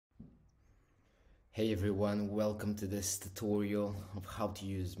Hey everyone, welcome to this tutorial of how to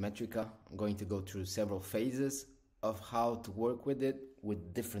use Metrica. I'm going to go through several phases of how to work with it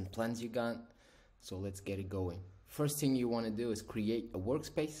with different plans you got. So let's get it going. First thing you want to do is create a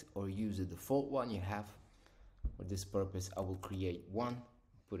workspace or use the default one you have. For this purpose, I will create one,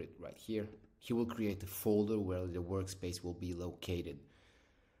 put it right here. He will create a folder where the workspace will be located.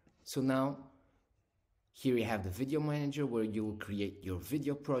 So now, here you have the video manager where you will create your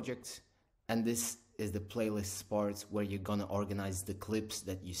video projects. And this is the playlist parts where you're gonna organize the clips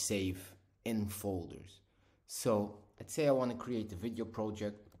that you save in folders. So let's say I want to create a video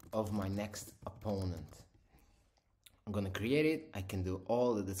project of my next opponent. I'm gonna create it. I can do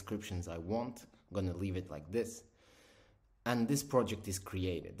all the descriptions I want. I'm gonna leave it like this. And this project is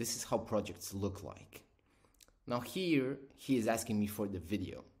created. This is how projects look like. Now here, he is asking me for the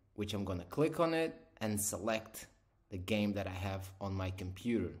video, which I'm gonna click on it and select the game that I have on my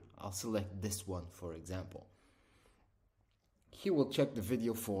computer. I'll select this one, for example. He will check the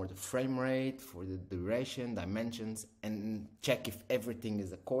video for the frame rate, for the duration, dimensions, and check if everything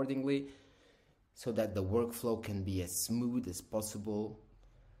is accordingly so that the workflow can be as smooth as possible.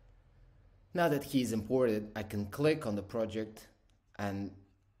 Now that he's imported, I can click on the project and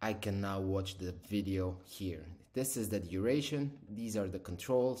I can now watch the video here. This is the duration. These are the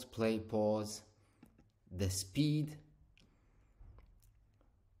controls: play, pause, the speed,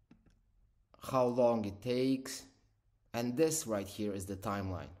 how long it takes, and this right here is the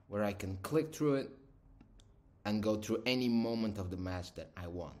timeline where I can click through it and go through any moment of the match that I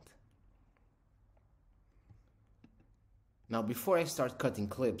want. Now before I start cutting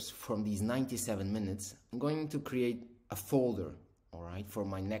clips from these 97 minutes, I'm going to create a folder, alright, for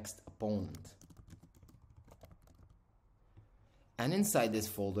my next opponent. And inside this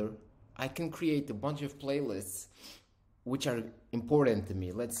folder, I can create a bunch of playlists which are important to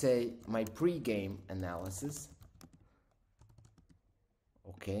me. Let's say my pre-game analysis,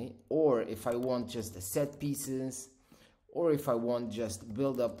 okay, or if I want just the set pieces, or if I want just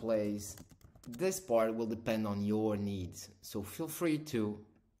build-up plays. This part will depend on your needs, so feel free to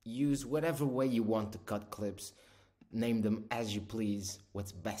use whatever way you want to cut clips. Name them as you please,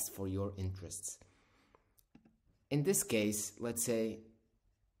 what's best for your interests. In this case, let's say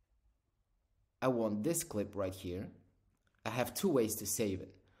I want this clip right here. I have two ways to save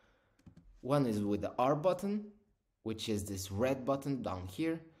it. One is with the R button, which is this red button down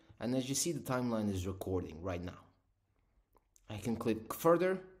here, and as you see, the timeline is recording right now. I can click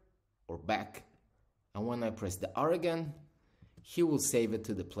further or back, and when I press the R again, he will save it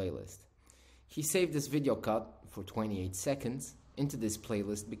to the playlist. He saved this video cut for 28 seconds into this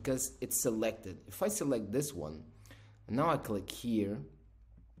playlist because it's selected. If I select this one, and now I click here,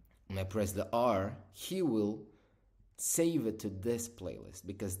 and I press the R, he will save it to this playlist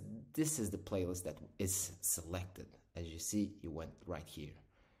because this is the playlist that is selected. As you see, it went right here.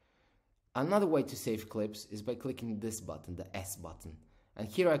 Another way to save clips is by clicking this button, the S button. And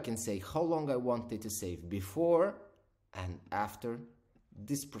here I can say how long I want it to save before and after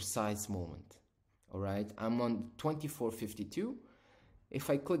this precise moment. Alright, I'm on 24:52. If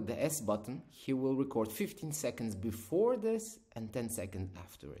I click the S button, he will record 15 seconds before this and 10 seconds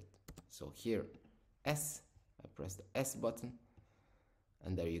after it. So here, S, I press the S button,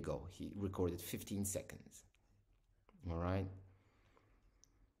 and there you go. He recorded 15 seconds. Alright.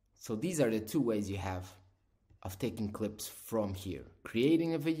 So these are the two ways you have of taking clips from here.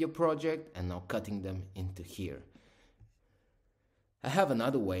 Creating a video project and now cutting them into here. I have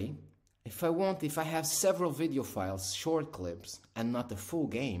another way. If I have several video files, short clips, and not a full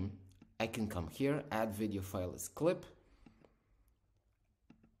game, I can come here, add video file as clip,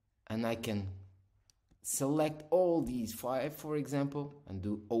 and I can select all these 5, for example, and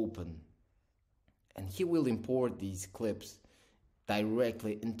do open. And he will import these clips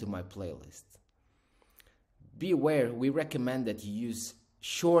directly into my playlist. Be aware, we recommend that you use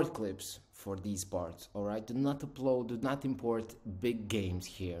short clips for these parts, alright? Do not import big games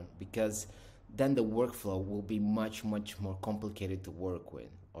here, because then the workflow will be much more complicated to work with,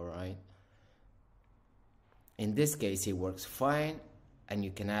 alright? In this case, it works fine, and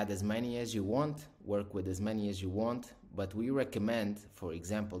you can add as many as you want, work with as many as you want, but we recommend, for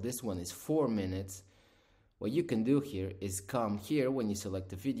example, this one is 4 minutes. What you can do here is come here, when you select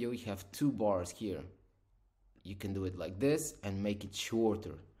the video, you have 2 bars here. You can do it like this and make it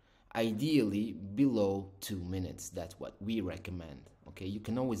shorter, ideally below 2 minutes. That's what we recommend. Okay, you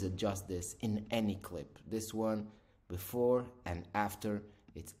can always adjust this in any clip. This one, before and after,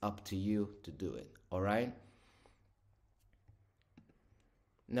 it's up to you to do it, alright?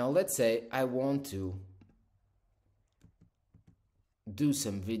 Now let's say I want to do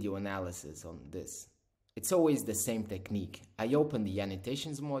some video analysis on this. It's always the same technique. I open the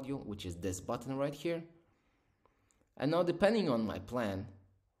annotations module, which is this button right here. And now depending on my plan,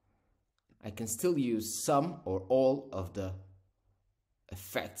 I can still use some or all of the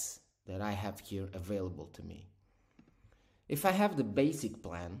effects that I have here available to me. If I have the basic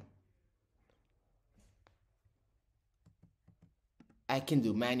plan, I can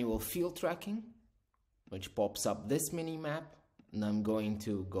do manual field tracking, which pops up this mini map, and I'm going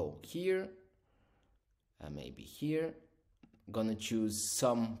to go here and maybe here. I'm gonna choose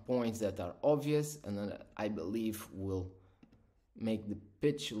some points that are obvious and that I believe will make the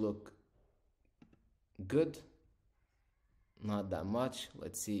pitch look good. Not that much.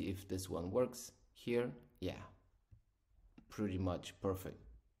 Let's see if this one works here. Yeah, pretty much perfect.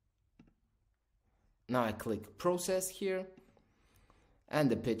 Now I click process here and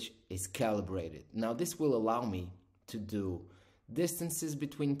the pitch is calibrated. Now this will allow me to do distances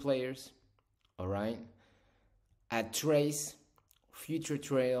between players, all right, add trace, future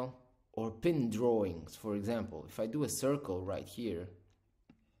trail, or pin drawings. For example, if I do a circle right here,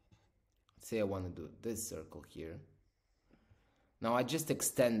 say I want to do this circle here, now I just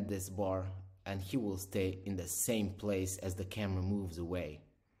extend this bar and he will stay in the same place as the camera moves away.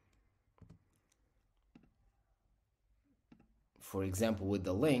 For example, with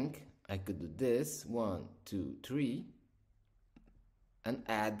the link, I could do this, 1, 2, 3, and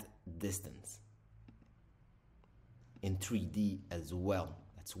add distance in 3D as well.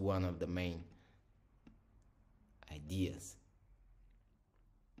 That's one of the main ideas.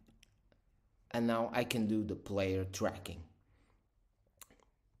 And now I can do the player tracking.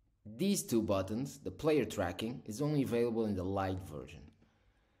 These two buttons, the player tracking, is only available in the Lite version.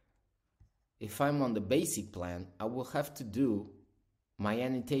 If I'm on the basic plan, I will have to do my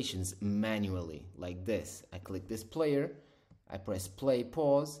annotations manually, like this. I click this player, I press play,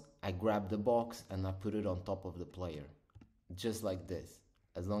 pause, I grab the box and I put it on top of the player. Just like this.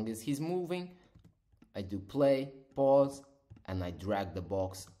 As long as he's moving, I do play, pause, and I drag the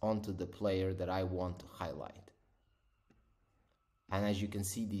box onto the player that I want to highlight. And as you can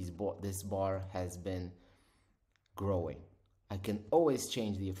see, this bar has been growing. I can always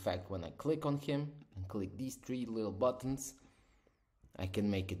change the effect when I click on him and click these three little buttons. I can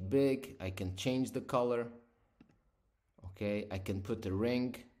make it big, I can change the color. Okay, I can put a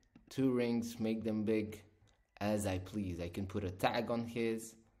ring, 2 rings, make them big as I please. I can put a tag on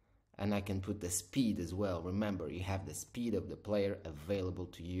his, and I can put the speed as well. Remember, you have the speed of the player available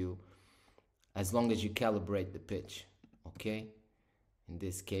to you as long as you calibrate the pitch. Okay, in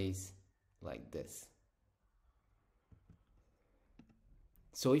this case, like this.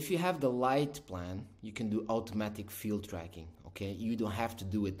 So if you have the Lite plan, you can do automatic field tracking. Okay, you don't have to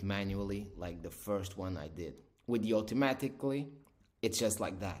do it manually like the first one I did. With the automatically, it's just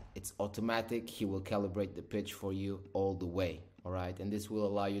like that. It's automatic. He will calibrate the pitch for you all the way. All right, and this will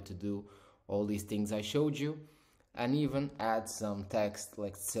allow you to do all these things I showed you, and even add some text,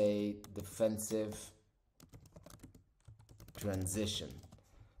 let's say defensive transition.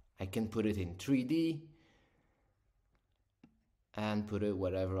 I can put it in 3D and put it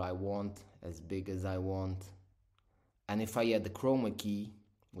whatever I want, as big as I want. And if I add the chroma key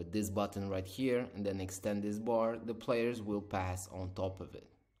with this button right here and then extend this bar, the players will pass on top of it,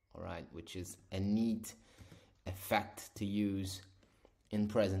 all right, which is a neat effect to use in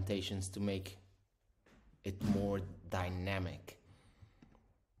presentations to make it more dynamic.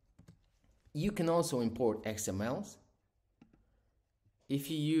 You can also import XMLs. If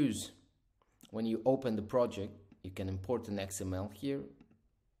you use, when you open the project, you can import an XML here.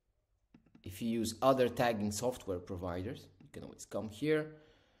 If you use other tagging software providers, you can always come here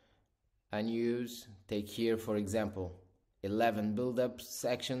and take here, for example, 11 build-up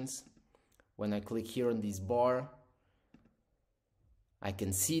sections. When I click here on this bar, I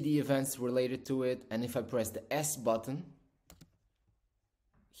can see the events related to it, and if I press the S button,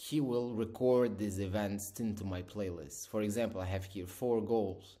 he will record these events into my playlist. For example, I have here 4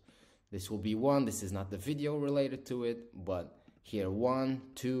 goals. This will be 1, this is not the video related to it, but here 1,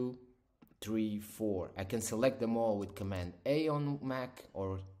 2, 3, 4. I can select them all with Command A on Mac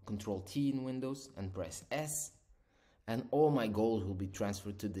or Control T in Windows and press S, and all my goals will be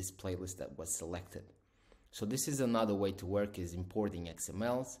transferred to this playlist that was selected. So this is another way to work, is importing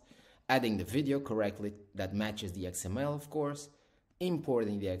XMLs, adding the video correctly that matches the XML, of course,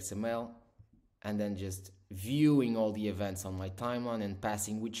 importing the XML, and then just viewing all the events on my timeline and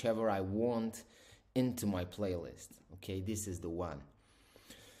passing whichever I want into my playlist. Okay, this is the one.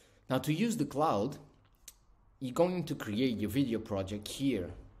 Now to use the cloud, you're going to create your video project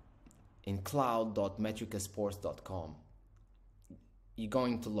here in cloud.metricasports.com. you're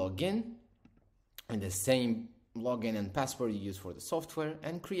going to log in and the same login and password you use for the software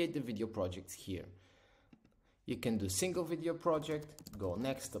and create the video projects here. You can do single video project, go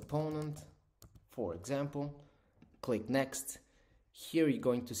next opponent, for example, click next. Here you're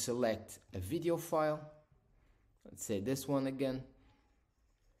going to select a video file, let's say this one again,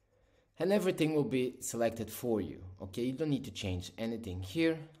 and everything will be selected for you. Okay, you don't need to change anything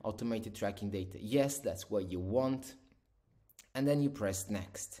here. Automated tracking data, yes, that's what you want, and then you press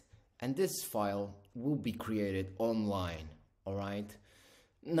next, and this file will be created online. All right,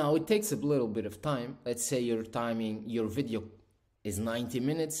 now it takes a little bit of time. Let's say your video is 90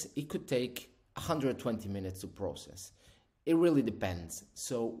 minutes, it could take 120 minutes to process. It really depends.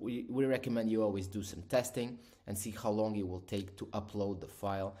 So we recommend you always do some testing and see how long it will take to upload the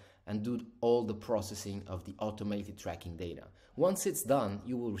file and do all the processing of the automated tracking data. Once it's done,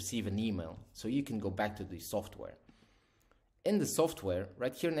 you will receive an email, so you can go back to the software. In the software,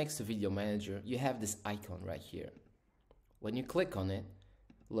 right here next to Video Manager, you have this icon right here. When you click on it,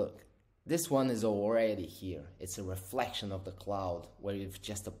 look, this one is already here. It's a reflection of the cloud where you've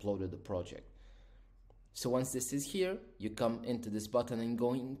just uploaded the project. So once this is here, you come into this button and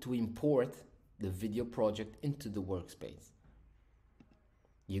going to import the video project into the workspace.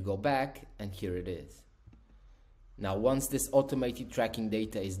 You go back and here it is. Now once this automated tracking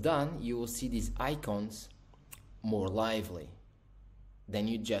data is done, you will see these icons more lively. Then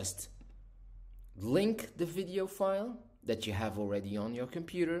you just link the video file that you have already on your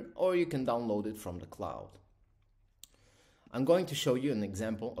computer, or you can download it from the cloud. I'm going to show you an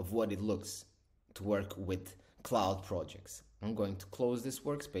example of what it looks to work with cloud projects. I'm going to close this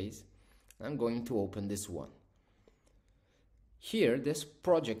workspace. I'm going to open this one. Here, this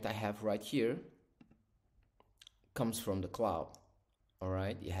project I have right here comes from the cloud. All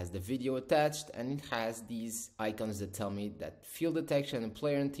right, it has the video attached and it has these icons that tell me that field detection and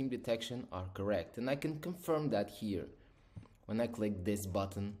player and team detection are correct, and I can confirm that here. When I click this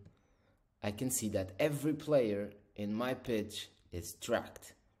button, I can see that every player in my pitch is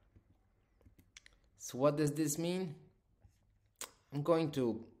tracked. So what does this mean? I'm going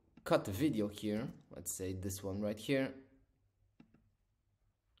to cut the video here. Let's say this one right here.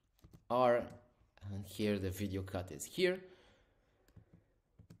 R, and here the video cut is here.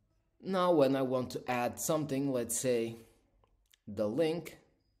 Now when I want to add something, let's say the link,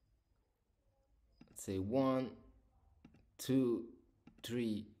 let's say 1, 2,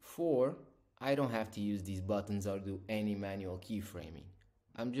 3, 4, I don't have to use these buttons or do any manual keyframing.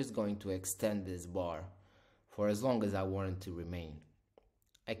 I'm just going to extend this bar for as long as I want it to remain.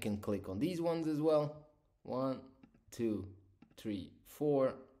 I can click on these ones as well. 1, 2, 3,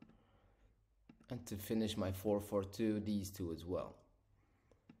 4. And to finish my 4, 4, 2, these two as well.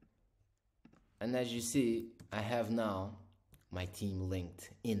 And as you see, I have now my team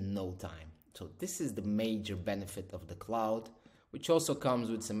linked in no time. So this is the major benefit of the cloud, which also comes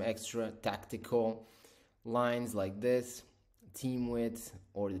with some extra tactical lines like this, team width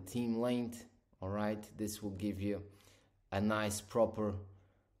or the team length. All right, this will give you a nice proper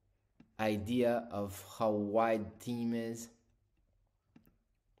idea of how wide the team is.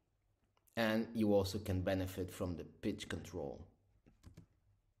 And you also can benefit from the pitch control.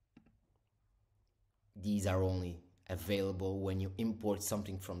 These are only available when you import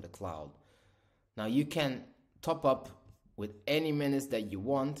something from the cloud. Now you can top up with any minutes that you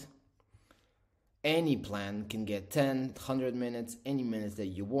want. Any plan can get 10, 100 minutes, any minutes that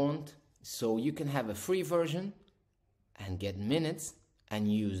you want. So you can have a free version and get minutes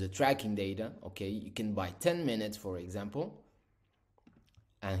and use the tracking data. Okay, you can buy 10 minutes, for example.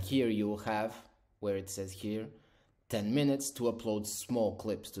 And here you will have, where it says here, 10 minutes to upload small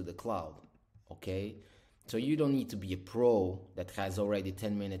clips to the cloud. Okay, so you don't need to be a pro that has already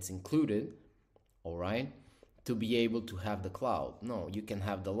 10 minutes included, all right, to be able to have the cloud. No, you can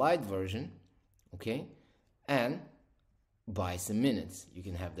have the Lite version, okay, and buy some minutes. You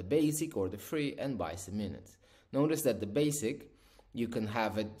can have the basic or the free and buy some minutes. Notice that the basic, you can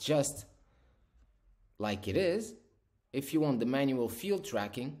have it just like it is. If you want the manual field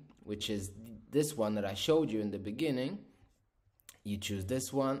tracking, which is this one that I showed you in the beginning, you choose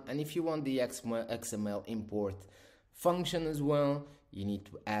this one. And if you want the XML Import function as well, you need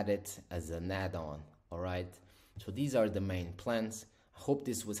to add it as an add-on. All right, so these are the main plans. I hope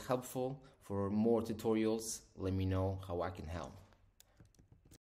this was helpful. For more tutorials, let me know how I can help.